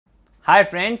Hi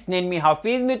friends, నేను మీ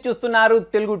హఫీజ్. మీరు చూస్తున్నారు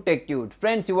తెలుగు టెక్ న్యూస్.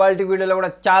 ఫ్రెండ్స్, ఇవాళ వీడియోలో కూడా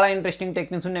చాలా ఇంట్రెస్టింగ్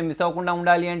టెక్నిక్స్ ఉన్నాయి. మిస్ అవ్వకుండా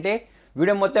ఉండాలి అంటే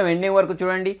వీడియో మొత్తం ఎండింగ్ వరకు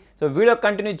చూడండి. సో వీడియో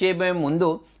కంటిన్యూ చేయబోయే ముందు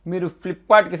మీరు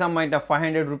ఫ్లిప్కార్ట్కి సంబంధించిన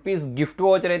 500 రూపీస్ గిఫ్ట్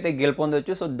వోచర్ అయితే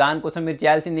గెలుపొందొచ్చు. సో దానికోసం మీరు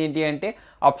చేయాల్సింది ఏంటి అంటే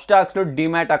అప్స్టాక్స్లో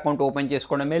డీమ్యాట్ అకౌంట్ ఓపెన్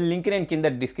చేసుకోవడమే. లింక్ నేను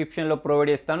కింద డిస్క్రిప్షన్లో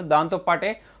ప్రొవైడ్ చేస్తాను.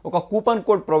 దాంతోపాటే ఒక కూపన్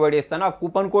కోడ్ ప్రొవైడ్ చేస్తాను. ఆ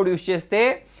కూపన్ కోడ్ యూస్ చేస్తే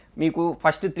మీకు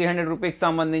ఫస్ట్ 300 రూపీస్కి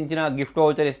సంబంధించిన గిఫ్ట్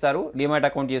వౌచర్ ఇస్తారు. డీమ్యాట్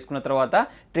అకౌంట్ చేసుకున్న తర్వాత,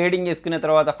 ట్రేడింగ్ చేసుకున్న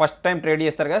తర్వాత ఫస్ట్ టైం ట్రేడ్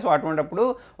చేస్తారు కదా, సో అటువంటిప్పుడు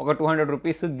ఒక 200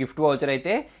 రూపీస్ గిఫ్ట్ వౌచర్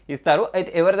అయితే ఇస్తారు.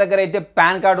 అయితే ఎవరి దగ్గర అయితే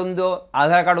పాన్ కార్డు ఉందో,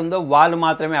 ఆధార్ కార్డు ఉందో వాళ్ళు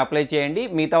మాత్రమే అప్లై చేయండి.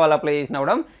 మిగతా వాళ్ళు అప్లై చేసినా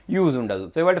కూడా యూజ్ ఉండదు.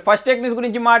 సో ఇవాళ ఫస్ట్ టెక్నిక్స్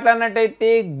గురించి మాట్లాడినట్టయితే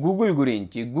గూగుల్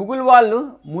గురించి. గూగుల్ వాళ్ళు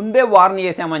ముందే వార్న్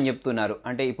చేశామని చెప్తున్నారు.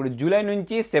 అంటే ఇప్పుడు జూలై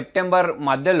నుంచి సెప్టెంబర్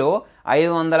మధ్యలో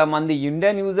 500 మంది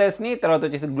ఇండియన్ యూజర్స్ని, తర్వాత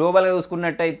వచ్చేసి గ్లోబల్గా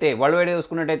చూసుకున్నట్టయితే, వరల్డ్ వైడ్గా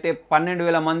చూసుకున్నట్టయితే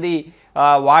 12,000 మంది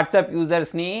వాట్సాప్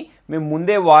యూజర్స్ని మేము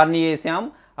ముందే వార్న్ చేసాం.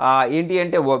 ఏంటి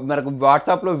అంటే మనకు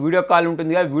వాట్సాప్లో వీడియో కాల్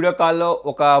ఉంటుంది కదా, వీడియో కాల్లో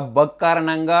ఒక బగ్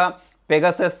కారణంగా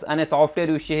పెగసస్ అనే సాఫ్ట్వేర్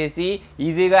యూజ్ చేసి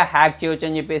ఈజీగా హ్యాక్ చేయొచ్చు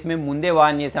అని చెప్పేసి మేము ముందే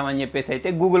వార్న్ చేసామని చెప్పేసి అయితే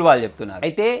గూగుల్ వాళ్ళు చెప్తున్నారు.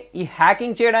 అయితే ఈ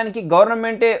హ్యాకింగ్ చేయడానికి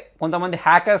గవర్నమెంటే కొంతమంది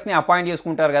హ్యాకర్స్ని అపాయింట్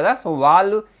చేసుకుంటారు కదా, సో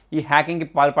వాళ్ళు ఈ హ్యాకింగ్కి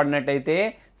పాల్పడినట్టయితే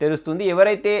తెలుస్తుంది.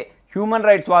 ఎవరైతే హ్యూమన్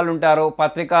రైట్స్ వాళ్ళు ఉంటారో,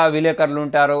 పత్రికా విలేకరులు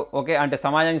ఉంటారో, ఓకే, అంటే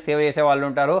సమాజానికి సేవ చేసే వాళ్ళు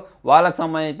ఉంటారో, వాళ్ళకి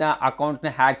సంబంధించిన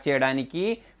అకౌంట్స్ని హ్యాక్ చేయడానికి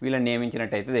వీళ్ళని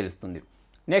నియమించినట్టయితే తెలుస్తుంది.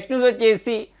 నెక్స్ట్ న్యూస్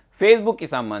వచ్చేసి ఫేస్బుక్కి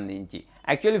సంబంధించి.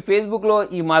 యాక్చువల్లీ ఫేస్బుక్లో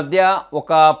ఈ మధ్య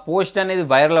ఒక పోస్ట్ అనేది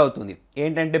వైరల్ అవుతుంది.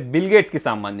 ఏంటంటే బిల్ గేట్స్కి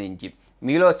సంబంధించి.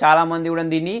 మీలో చాలామంది కూడా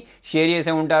దీన్ని షేర్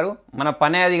చేసే ఉంటారు. మన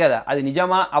పనే అది కదా, అది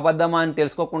నిజమా అబద్ధమా అని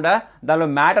తెలుసుకోకుండా దానిలో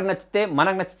మ్యాటర్ నచ్చితే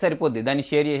మనకు నచ్చితే సరిపోద్ది, దాన్ని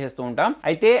షేర్ చేసేస్తూ ఉంటాం.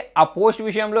 అయితే ఆ పోస్ట్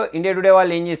విషయంలో ఇండియా టుడే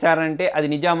వాళ్ళు ఏం చేశారంటే అది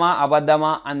నిజమా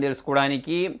అబద్ధమా అని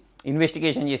తెలుసుకోవడానికి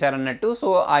ఇన్వెస్టిగేషన్ చేశారన్నట్టు. సో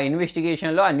ఆ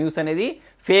ఇన్వెస్టిగేషన్లో ఆ న్యూస్ అనేది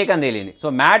ఫేక్ అని తేలింది. సో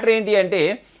మ్యాటర్ ఏంటి అంటే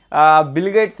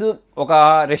బిల్ గేట్స్ ఒక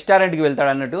రెస్టారెంట్కి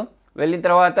వెళ్తాడు అన్నట్టు. వెళ్ళిన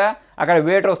తర్వాత అక్కడ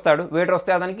వెయిటర్ వస్తాడు. వెయిటర్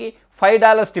వస్తే అతనికి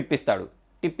 $5 టిప్ ఇస్తాడు.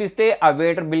 టిప్ ఇస్తే ఆ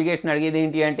వెయిటర్ బిల్ గేట్స్ని అడిగేది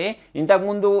ఏంటి అంటే,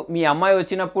 ఇంతకుముందు మీ అమ్మాయి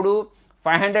వచ్చినప్పుడు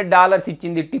 $500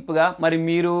 ఇచ్చింది టిప్గా, మరి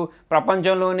మీరు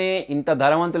ప్రపంచంలోనే ఇంత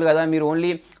ధనవంతులు కదా, మీరు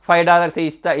ఓన్లీ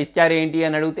 $5 ఇచ్చారు ఏంటి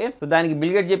అని అడిగితే, సో దానికి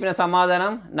బిల్ గేట్స్ చెప్పిన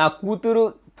సమాధానం, నా కూతురు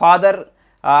ఫాదర్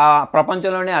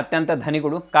ప్రపంచంలోనే అత్యంత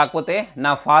ధనికుడు, కాకపోతే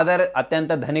నా ఫాదర్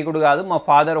అత్యంత ధనికుడు కాదు, మా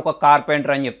ఫాదర్ ఒక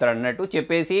కార్పెంటర్ అని చెప్తాడు అన్నట్టు.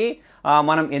 చెప్పేసి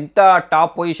మనం ఎంత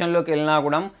టాప్ పొజిషన్లోకి వెళ్ళినా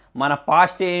కూడా మన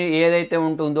పాస్ట్ ఏదైతే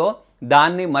ఉంటుందో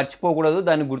దాన్ని మర్చిపోకూడదు,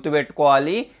 దాన్ని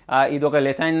గుర్తుపెట్టుకోవాలి, ఇది ఒక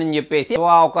లెసన్ అని చెప్పేసి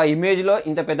ఆ ఒక ఇమేజ్లో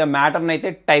ఇంత పెద్ద మ్యాటర్ని అయితే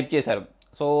టైప్ చేశారు.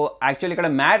 సో యాక్చువల్లీ ఇక్కడ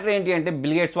మ్యాటర్ ఏంటి అంటే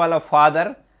బిల్ గేట్స్ వాళ్ళ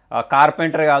ఫాదర్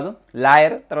కార్పెంటర్ కాదు,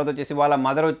 లాయర్. తర్వాత వచ్చేసి వాళ్ళ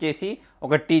మదర్ వచ్చేసి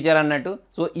ఒక టీచర్ అన్నట్టు.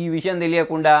 సో ఈ విషయం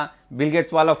తెలియకుండా బిల్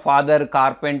గేట్స్ వాళ్ళ ఫాదర్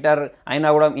కార్పెంటర్ అయినా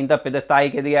కూడా ఇంత పెద్ద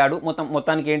స్థాయికి ఎదిగాడు.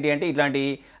 మొత్తానికి ఏంటి అంటే ఇట్లాంటి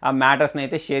మ్యాటర్స్ని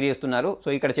అయితే షేర్ చేస్తున్నారు.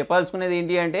 సో ఇక్కడ చెప్పాల్సుకునేది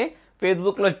ఏంటి అంటే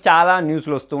ఫేస్బుక్లో చాలా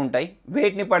న్యూస్లు వస్తూ ఉంటాయి.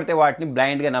 వేటిని పడితే వాటిని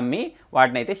బ్లైండ్గా నమ్మి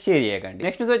వాటిని అయితే షేర్ చేయకండి.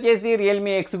 నెక్స్ట్ వచ్చేసి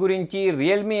రియల్మీ ఎక్స్ గురించి.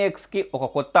 రియల్మీ ఎక్స్కి ఒక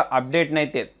కొత్త అప్డేట్ని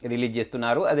అయితే రిలీజ్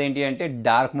చేస్తున్నారు. అదేంటి అంటే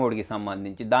డార్క్ మోడ్కి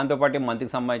సంబంధించి, దాంతోపాటు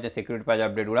మంత్కి సంబంధించిన సెక్యూరిటీ ప్యాచ్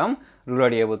అప్డేట్ కూడా రూల్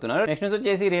అవుట్ చేయబోతున్నారు. నెక్స్ట్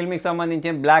వచ్చేసి రియల్మీకి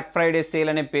సంబంధించిన బ్లాక్ ఫ్రైడే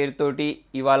సేల్ అనే పేరుతోటి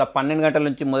ఇవాళ 12 గంటల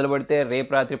నుంచి మొదలు పెడితే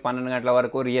రేపు రాత్రి 12 గంటల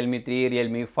వరకు Realme 3,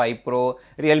 Realme 5 Pro,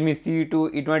 Realme C2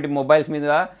 ఇటువంటి మొబైల్స్ మీద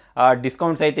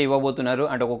డిస్కౌంట్స్ అయితే ఇవ్వబోతున్నారు.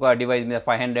 అంటే ఒక్కొక్క డివైస్ మీద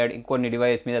 500, ఇంకొన్ని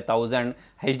డివైస్ మీద 1000,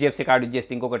 హెచ్డిఎఫ్సి కార్డు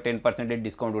చేస్తే ఇంకొక 10%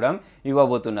 డిస్కౌంట్ కూడా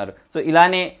ఇవ్వబోతున్నారు. సో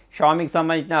ఇలానే షామీకి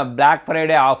సంబంధించిన బ్లాక్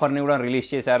ఫ్రైడే ఆఫర్ని కూడా రిలీజ్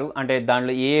చేశారు. అంటే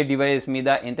దానిలో ఏ డివైస్ మీద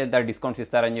ఎంతెంత డిస్కౌంట్స్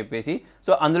ఇస్తారని చెప్పేసి.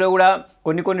 సో అందులో కూడా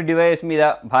కొన్ని డివైస్ మీద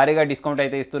భారీగా డిస్కౌంట్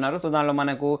అయితే ఇస్తున్నారు. సో దానిలో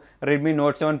మనకు Redmi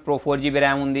note 7 Pro 4GB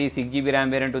RAM ఉంది, 6GB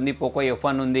ర్యామ్ వేరియంట్ ఉంది, పోకో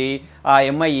F1 ఉంది,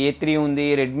 MI A3 ఉంది,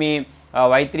 రెడ్మీ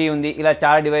Y3 ఉంది. ఇలా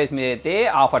చాలా డివైస్ మీద అయితే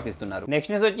ఆఫర్స్ ఇస్తున్నారు. నెక్స్ట్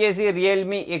న్యూస్ వచ్చేసి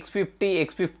రియల్మీ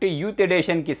X50 యూత్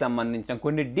ఎడిషన్కి సంబంధించిన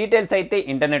కొన్ని డీటెయిల్స్ అయితే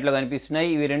ఇంటర్నెట్లో కనిపిస్తున్నాయి.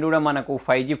 ఇవి రెండు కూడా మనకు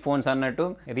 5G ఫోన్స్ అన్నట్టు.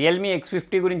 రియల్మీ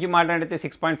X50 గురించి మాట్లాడితే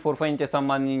 6.45 ఇంచెస్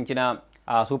సంబంధించిన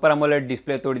సూపర్ అమోలెడ్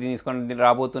డిస్ప్లే తోటి తీసుకొని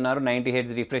రాబోతున్నారు. 90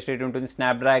 Hz రిఫ్రెష్ రేట్ ఉంటుంది.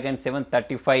 స్నాప్డ్రాగన్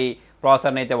 735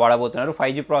 ప్రాసెసర్ని అయితే వాడబోతున్నారు.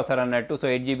 5G ప్రాసెసర్ అన్నట్టు. సో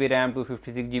 8GB ర్యామ్,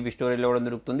 256GB స్టోరేజ్లో కూడా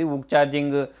దొరుకుతుంది. వుక్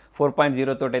ఛార్జింగ్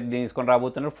 4.0 తోటి అయితే తీసుకొని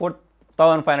రాబోతున్నారు.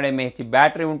 4500 mAh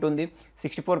బ్యాటరీ ఉంటుంది.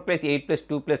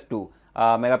 64+8+2+2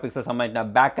 మెగాపిక్సెల్ సంబంధించిన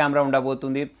బ్యాక్ కెమెరా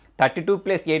ఉండబోతుంది.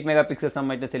 32+8 మెగాపిక్సెల్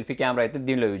సంబంధించిన సెల్ఫీ కెమెరా అయితే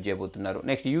దీనిలో యూజ్ చేయబోతున్నారు.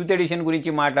 నెక్స్ట్ యూత్ ఎడిషన్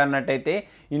గురించి మాట్లాడినట్టయితే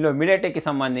ఇందులో మీడియాటెక్కి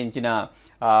సంబంధించిన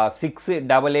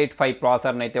 6885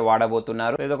 ప్రాసెసర్ని అయితే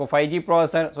వాడబోతున్నారు. ఇది ఒక 5G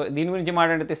ప్రాసెసర్. సో దీని గురించి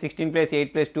మాట్లాడితే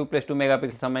 16+8+2+2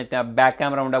 మెగాపిక్సెల్ సంబంధించిన బ్యాక్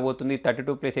కెమెరా ఉండబోతుంది.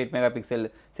 32+8 megapixel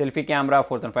selfie camera,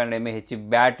 4500 mAh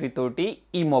battery తోటి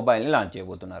ఈ మొబైల్ని లాంచ్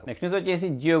చేయబోతున్నారు. నెక్స్ట్ న్యూస్ వచ్చేసి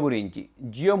జియో గురించి.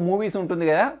 జియో మూవీస్ ఉంటుంది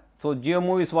కదా, సో జియో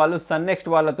మూవీస్ వాళ్ళు సన్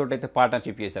నెక్స్ట్ వాళ్ళతో అయితే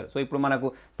పార్ట్నర్షిప్ చేశారు. సో ఇప్పుడు మనకు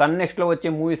సన్ నెక్స్ట్లో వచ్చే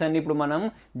మూవీస్ అన్ని ఇప్పుడు మనం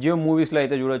జియో మూవీస్లో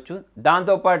అయితే చూడొచ్చు.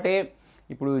 దాంతోపాటే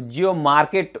ఇప్పుడు జియో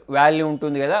మార్కెట్ వాల్యూ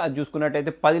ఉంటుంది కదా, అది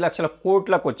చూసుకున్నట్టయితే 10 లక్షల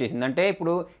కోట్లకు వచ్చేసింది. అంటే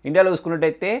ఇప్పుడు ఇండియాలో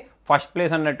చూసుకున్నట్టయితే ఫస్ట్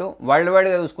ప్లేస్ అన్నట్టు. వరల్డ్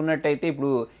వైడ్గా చూసుకున్నట్టయితే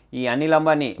ఇప్పుడు ఈ అనిల్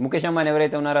అంబానీ, ముఖేష్ అంబానీ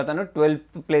ఎవరైతే ఉన్నారో అతను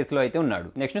 12th ప్లేస్లో అయితే ఉన్నాడు.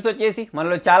 నెక్స్ట్ న్యూస్ వచ్చేసి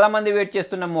మనలో చాలామంది వెయిట్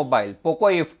చేస్తున్న మొబైల్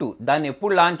పోకో F2 దాన్ని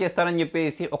ఎప్పుడు లాంచ్ చేస్తారని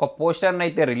చెప్పేసి ఒక పోస్టర్ని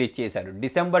అయితే రిలీజ్ చేశారు.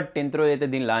 December 10th రోజు అయితే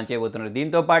దీన్ని లాంచ్ చేయబోతున్నారు.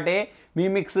 దీంతో పాటే Mi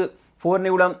Mix 4ని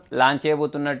కూడా లాంచ్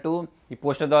చేయబోతున్నట్టు ఈ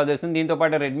పోస్టర్ ద్వారా తెలుస్తుంది.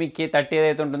 దీంతోపాటు రెడ్మీ K30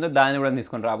 ఏదైతే ఉంటుందో దాన్ని కూడా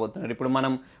తీసుకొని రాబోతున్నారు. ఇప్పుడు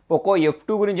మనం పోకో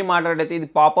F2 గురించి మాట్లాడితే ఇది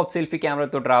పాపప్ సెల్ఫీ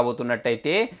కెమెరాతో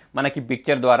రాబోతున్నట్టయితే మనకి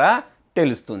పిక్చర్ ద్వారా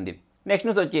తెలుస్తుంది. నెక్స్ట్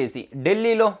న్యూస్ వచ్చేసి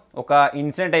ఢిల్లీలో ఒక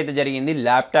ఇన్సిడెంట్ అయితే జరిగింది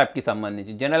ల్యాప్టాప్కి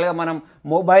సంబంధించి. జనరల్గా మనం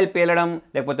మొబైల్ పేలడం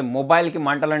లేకపోతే మొబైల్కి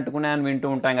మంటలు అంటుకున్నాయని వింటూ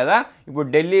ఉంటాం కదా. ఇప్పుడు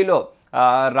ఢిల్లీలో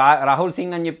రాహుల్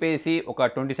సింగ్ అని చెప్పేసి ఒక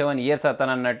 27 years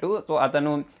అతను అన్నట్టు. సో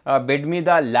అతను బెడ్ మీద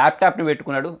ల్యాప్టాప్ని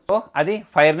పెట్టుకున్నాడు. సో అది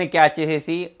ఫైర్ని క్యాచ్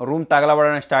చేసేసి రూమ్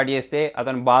తగలబడడం స్టార్ట్ చేస్తే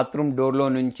అతను బాత్రూమ్ డోర్లో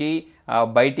నుంచి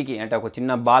బయటికి, అంటే ఒక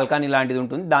చిన్న బాల్కనీ లాంటిది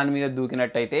ఉంటుంది, దాని మీద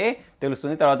దూకినట్టయితే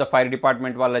తెలుస్తుంది. తర్వాత ఫైర్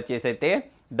డిపార్ట్మెంట్ వాళ్ళు వచ్చేసి అయితే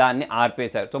దాన్ని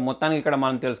ఆర్పేశారు. సో మొత్తానికి ఇక్కడ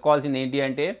మనం తెలుసుకోవాల్సింది ఏంటి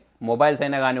అంటే మొబైల్స్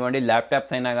అయినా కానివ్వండి,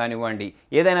 ల్యాప్టాప్స్ అయినా కానివ్వండి,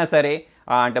 ఏదైనా సరే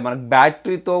అంటే మనకు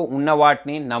బ్యాటరీతో ఉన్న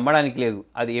వాటిని నమ్మడానికి లేదు.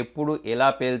 అది ఎప్పుడు ఎలా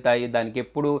పేలుతాయి, దానికి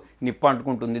ఎప్పుడు నిప్పు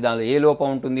అంటుకుంటుంది, దానిలో ఏ లోపం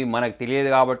ఉంటుంది మనకు తెలియదు.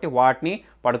 కాబట్టి వాటిని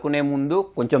పడుకునే ముందు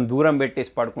కొంచెం దూరం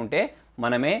పెట్టేసి పడుకుంటే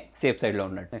మనమే సేఫ్ సైడ్లో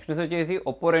ఉన్నట్టు. నెక్స్ట్ వచ్చేసి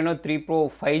Oppo Reno 3 Pro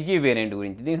 5G variant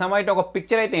గురించి. దీనికి సంబంధించి ఒక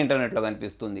పిక్చర్ అయితే ఇంటర్నెట్లో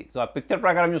కనిపిస్తుంది. సో ఆ పిక్చర్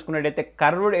ప్రకారం చూసుకున్నట్టయితే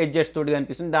కర్వ్డ్ ఎడ్జెస్ తోటి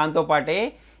కనిపిస్తుంది. దాంతోపాటే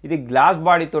ఇది గ్లాస్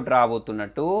బాడీతో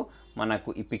రాబోతున్నట్టు మనకు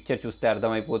ఈ పిక్చర్ చూస్తే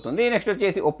అర్థమైపోతుంది. నెక్స్ట్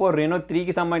వచ్చేసి ఒప్పో రెనో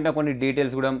 3కి సంబంధించిన కొన్ని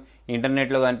డీటెయిల్స్ కూడా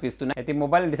ఇంటర్నెట్లో కనిపిస్తున్నాయి. అయితే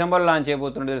మొబైల్ డిసెంబర్లో లాంచ్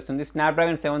చేయబోతున్నట్టు తెలుస్తుంది.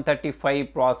 స్నాప్డ్రాగన్ 735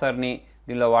 ప్రాసెసర్ని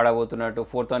దీనిలో వాడబోతున్నట్టు,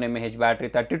 4000 mAh బ్యాటరీ,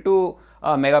 32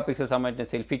 మెగాపిక్సెల్ సంబంధించిన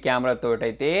సెల్ఫీ కెమెరాతో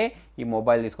అయితే ఈ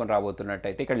మొబైల్ తీసుకొని రాబోతున్నట్టు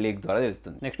అయితే ఇక్కడ లీక్ ద్వారా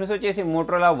తెలుస్తుంది. నెక్స్ట్ న్యూస్ వచ్చేసి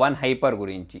మోటరోలా వన్ హైపర్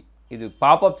గురించి. ఇది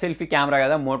పాపప్ సెల్ఫీ కెమెరా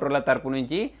కదా మోటరోలా తరపు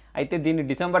నుంచి. అయితే దీన్ని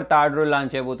December 3rd రోజు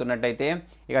లాంచ్ చేయబోతున్నట్టయితే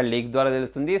ఇక లీక్ ద్వారా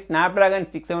తెలుస్తుంది. స్నాప్డ్రాగన్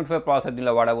 675 ప్రాసెసర్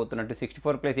దీనిలో వాడబోతున్నట్టు,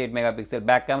 64+8 megapixel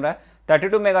back camera,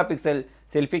 32 megapixel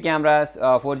selfie cameras,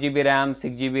 4GB RAM,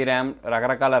 6GB RAM,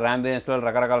 రకరకాల ర్యామ్ వేరియంట్స్లో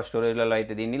రకరకాల స్టోరేజ్లలో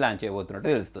అయితే దీన్ని లాంచ్ చేయబోతున్నట్టు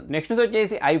తెలుస్తుంది. నెక్స్ట్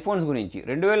వచ్చేసి ఐఫోన్స్ గురించి.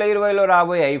 2020లో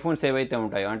రాబోయే ఐఫోన్స్ ఏవైతే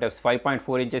ఉంటాయో, అంటే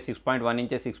 5.4 inches, 6.1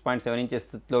 inches, 6.7 inches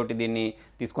తోటి దీన్ని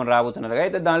తీసుకొని రాబోతున్నారు.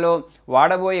 అయితే దానిలో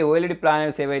వాడబోయే OLED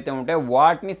ప్యానెల్స్ ఏవైతే ఉంటాయో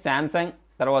వాటిని శాంసంగ్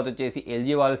తర్వాత వచ్చేసి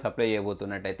LG వాళ్ళు సప్లై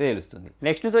చేయబోతున్నట్టయితే తెలుస్తుంది.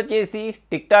 నెక్స్ట్ న్యూస్ వచ్చేసి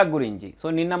టిక్టాక్ గురించి. సో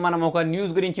నిన్న మనం ఒక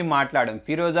న్యూస్ గురించి మాట్లాడాం.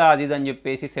 ఫిరోజా అజీజ్ అని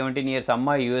చెప్పేసి 17 years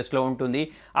అమ్మాయి యూఎస్లో ఉంటుంది.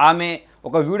 ఆమె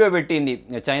ఒక వీడియో పెట్టింది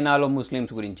చైనాలో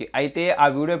ముస్లిమ్స్ గురించి. అయితే ఆ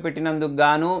వీడియో పెట్టినందుకు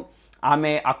గాను ఆమె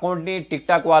అకౌంట్ని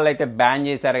టిక్టాక్ వాళ్ళు అయితే బ్యాన్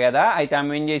చేశారు కదా. అయితే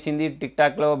ఆమె ఏం చేసింది,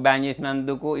 టిక్టాక్లో బ్యాన్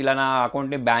చేసినందుకు ఇలా నా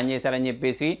అకౌంట్ని బ్యాన్ చేశారని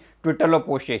చెప్పేసి ట్విట్టర్లో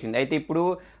పోస్ట్ చేసింది. అయితే ఇప్పుడు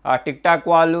టిక్టాక్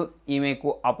వాళ్ళు ఈమెకు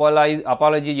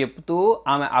అపాలజీ చెప్తూ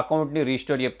ఆమె అకౌంట్ని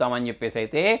రీస్టోర్ చెప్తామని చెప్పేసి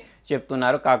అయితే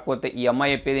చెప్తున్నారు. కాకపోతే ఈ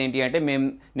అమ్మాయి చెప్పేది ఏంటి అంటే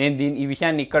నేను ఈ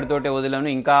విషయాన్ని ఇక్కడితోటే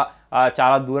వదిలేను, ఇంకా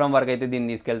చాలా దూరం వరకు అయితే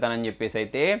దీన్ని తీసుకెళ్తానని చెప్పేసి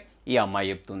అయితే ఈ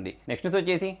అమ్మాయి చెప్తుంది. నెక్స్ట్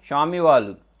వచ్చేసి షామీ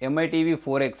వాళ్ళు MI TV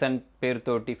 4X అని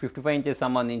పేరుతోటి 55 inches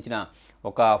సంబంధించిన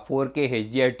ఒక 4K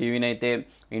HDR టీవీని అయితే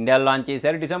ఇండియాలో లాంచ్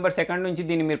చేశారు. December 2nd నుంచి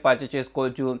దీన్ని మీరు పర్చేస్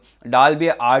చేసుకోవచ్చు. డాల్బీ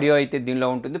ఆడియో అయితే దీనిలో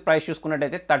ఉంటుంది. ప్రైస్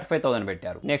చూసుకున్నట్టయితే 35,000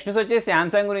 పెట్టారు. నెక్స్ట్ వచ్చేసి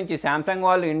శాంసంగ్ గురించి. శాంసంగ్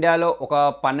వాళ్ళు ఇండియాలో ఒక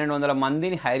 1200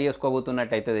 మందిని హైర్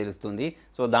చేసుకోబోతున్నట్టు అయితే తెలుస్తుంది.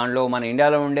 సో దానిలో మన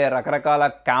ఇండియాలో ఉండే రకరకాల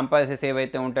క్యాంపసెస్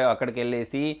ఏవైతే ఉంటాయో అక్కడికి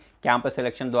వెళ్ళేసి క్యాంపస్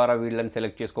సెలెక్షన్ ద్వారా వీళ్ళని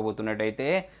సెలెక్ట్ చేసుకోబోతున్నట్టయితే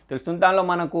తెలుస్తుంది. దానిలో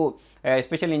మనకు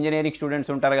ఎస్పెషల్ ఇంజనీరింగ్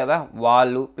స్టూడెంట్స్ ఉంటారు కదా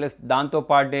వాళ్ళు, plus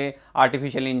దాంతోపాటే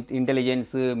artificial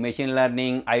intelligence, machine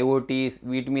learning, IoTs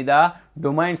వీటి మీద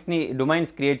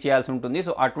డొమైన్స్ క్రియేట్ చేయాల్సి ఉంటుంది.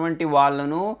 సో అటువంటి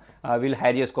వాళ్ళను వీళ్ళు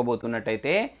హైర్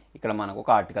చేసుకోబోతున్నట్టయితే ఇక్కడ మనకు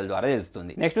ఒక ఆర్టికల్ ద్వారా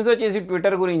తెలుస్తుంది. నెక్స్ట్ వచ్చేసి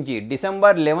ట్విట్టర్ గురించి.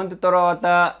 December 11th తర్వాత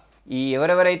ఈ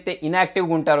ఎవరెవరైతే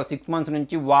ఇన్యాక్టివ్గా ఉంటారో 6 months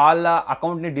నుంచి వాళ్ళ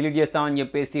అకౌంట్ని డిలీట్ చేస్తామని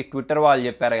చెప్పేసి ట్విట్టర్ వాళ్ళు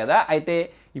చెప్పారు కదా. అయితే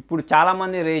ఇప్పుడు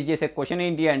చాలామంది రేజ్ చేసే క్వశ్చన్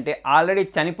ఏంటి అంటే ఆల్రెడీ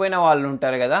చనిపోయిన వాళ్ళు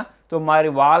ఉంటారు కదా, సో మరి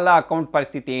వాళ్ళ అకౌంట్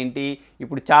పరిస్థితి ఏంటి?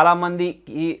 ఇప్పుడు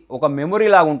చాలామందికి ఒక మెమొరీ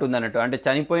లాగా ఉంటుంది అన్నట్టు. అంటే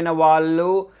చనిపోయిన వాళ్ళు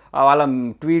వాళ్ళ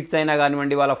ట్వీట్స్ అయినా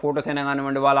కానివ్వండి, వాళ్ళ ఫొటోస్ అయినా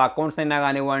కానివ్వండి, వాళ్ళ అకౌంట్స్ అయినా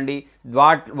కానివ్వండి,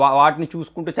 వాటిని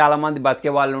చూసుకుంటూ చాలామంది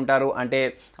బతికే వాళ్ళు ఉంటారు. అంటే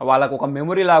వాళ్ళకు ఒక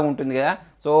మెమొరీ లాగా ఉంటుంది కదా.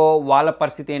 సో వాళ్ళ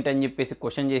పరిస్థితి ఏంటని చెప్పేసి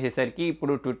క్వశ్చన్ చేసేసరికి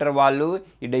ఇప్పుడు ట్విట్టర్ వాళ్ళు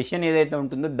ఈ డెసిషన్ ఏదైతే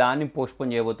ఉంటుందో దాన్ని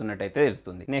పోస్ట్పోన్ చేయబోతున్నట్టు అయితే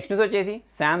తెలుస్తుంది. నెక్స్ట్ న్యూస్ వచ్చేసి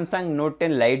సామ్సంగ్ నోట్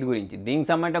 10 లైట్ గురించి. దీనికి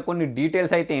సంబంధించిన కొన్ని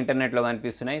డీటెయిల్స్ అయితే ఇంటర్నెట్లో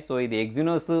కనిపిస్తున్నాయి. సో ఇది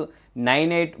ఎగ్జినోస్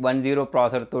 9810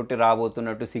 ప్రాసెసర్ తోటి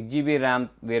రాబోతున్నట్టు 6GB ర్యామ్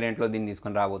వేరియంట్లో దీన్ని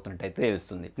తీసుకొని రాబోతున్నట్టు అయితే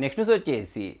తెలుస్తుంది. నెక్స్ట్ న్యూస్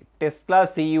వచ్చేసి టెస్లా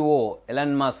CEO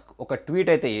ఎలన్ మస్క్ ఒక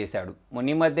ట్వీట్ అయితే చేశాడు.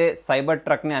 మొన్న మధ్య సైబర్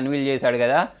ట్రక్ని అన్వీల్ చేశాడు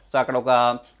కదా. సో అక్కడ ఒక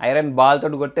ఐరన్ బాల్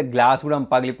తోటి కొడితే గ్లాస్ కూడా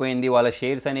పగిలిపోయింది, వాళ్ళ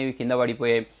షేర్స్ అనేవి కింద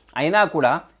పడిపోయాయి. అయినా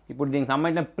కూడా ఇప్పుడు దీనికి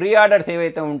సంబంధించిన ప్రీ ఆర్డర్స్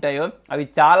ఏవైతే ఉంటాయో అవి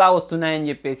చాలా వస్తున్నాయని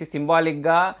చెప్పేసి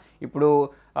సింబాలిక్గా ఇప్పుడు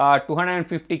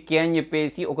 250K అని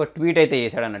చెప్పేసి ఒక ట్వీట్ అయితే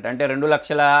చేశాడు అన్నట్టు. అంటే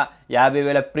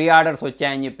 2,50,000 ప్రీ ఆర్డర్స్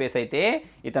వచ్చాయని చెప్పేసి అయితే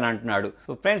ఇతను అంటున్నాడు.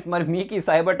 సో ఫ్రెండ్స్, మరి మీకు ఈ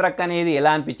సైబర్ ట్రక్ అనేది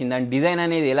ఎలా అనిపించింది, అండ్ డిజైన్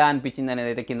అనేది ఎలా అనిపించింది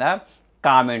అనేది అయితే కింద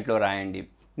కామెంట్లో రాయండి.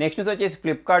 నెక్స్ట్ వచ్చేసి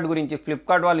ఫ్లిప్కార్ట్ గురించి.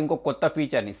 ఫ్లిప్కార్ట్ వాళ్ళు ఇంకో కొత్త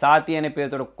ఫీచర్ని, సాతి అనే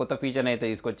పేరుతో కొత్త ఫీచర్ని అయితే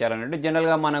తీసుకొచ్చారన్నట్టు.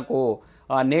 జనరల్గా మనకు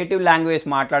నేటివ్ లాంగ్వేజ్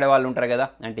మాట్లాడే వాళ్ళు ఉంటారు కదా,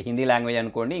 అంటే హిందీ లాంగ్వేజ్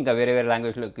అనుకోండి, ఇంకా వేరే వేరే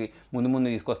లాంగ్వేజ్లోకి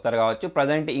ముందు తీసుకొస్తారు కావచ్చు.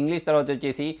 ప్రజెంట్ ఇంగ్లీష్ తర్వాత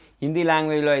వచ్చేసి హిందీ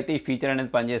లాంగ్వేజ్లో అయితే ఈ ఫీచర్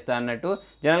అనేది పనిచేస్తా అన్నట్టు.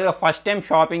 జనరల్గా ఫస్ట్ టైం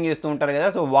షాపింగ్ చేస్తూ ఉంటారు కదా,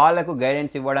 సో వాళ్ళకు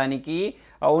గైడెన్స్ ఇవ్వడానికి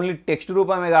ఓన్లీ టెక్స్ట్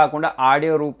రూపమే కాకుండా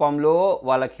ఆడియో రూపంలో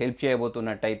వాళ్ళకి హెల్ప్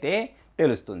చేయబోతున్నట్టయితే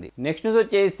తెలుస్తుంది. నెక్స్ట్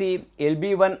వచ్చేసి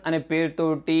LB1 అనే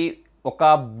పేరుతోటి ఒక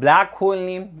బ్లాక్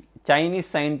హోల్ని చైనీస్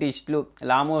సైంటిస్టులు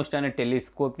లామోస్ట్ అనే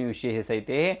టెలిస్కోప్ని యూజ్ చేసేసి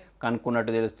అయితే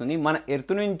కనుక్కున్నట్టు తెలుస్తుంది. మన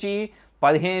ఎర్త్ నుంచి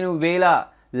 15,000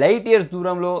 లైట్ ఇయర్స్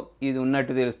దూరంలో ఇది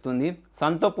ఉన్నట్టు తెలుస్తుంది.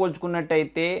 సన్తో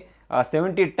పోల్చుకున్నట్టయితే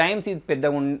 70 టైమ్స్ ఇది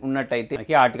పెద్దగా ఉన్నట్టయితే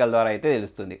మనకి ఆర్టికల్ ద్వారా అయితే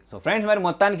తెలుస్తుంది. సో ఫ్రెండ్స్, మరి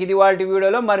మొత్తానికి ఇది వాళ్ళ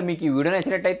వీడియోలో. మరి మీకు ఈ వీడియో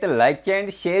నచ్చినట్టయితే లైక్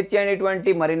చేయండి, షేర్ చేయండి.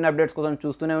 ఇటువంటి మరిన్ని అప్డేట్స్ కోసం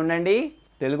చూస్తూనే ఉండండి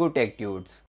తెలుగు టెక్ ట్యూట్స్.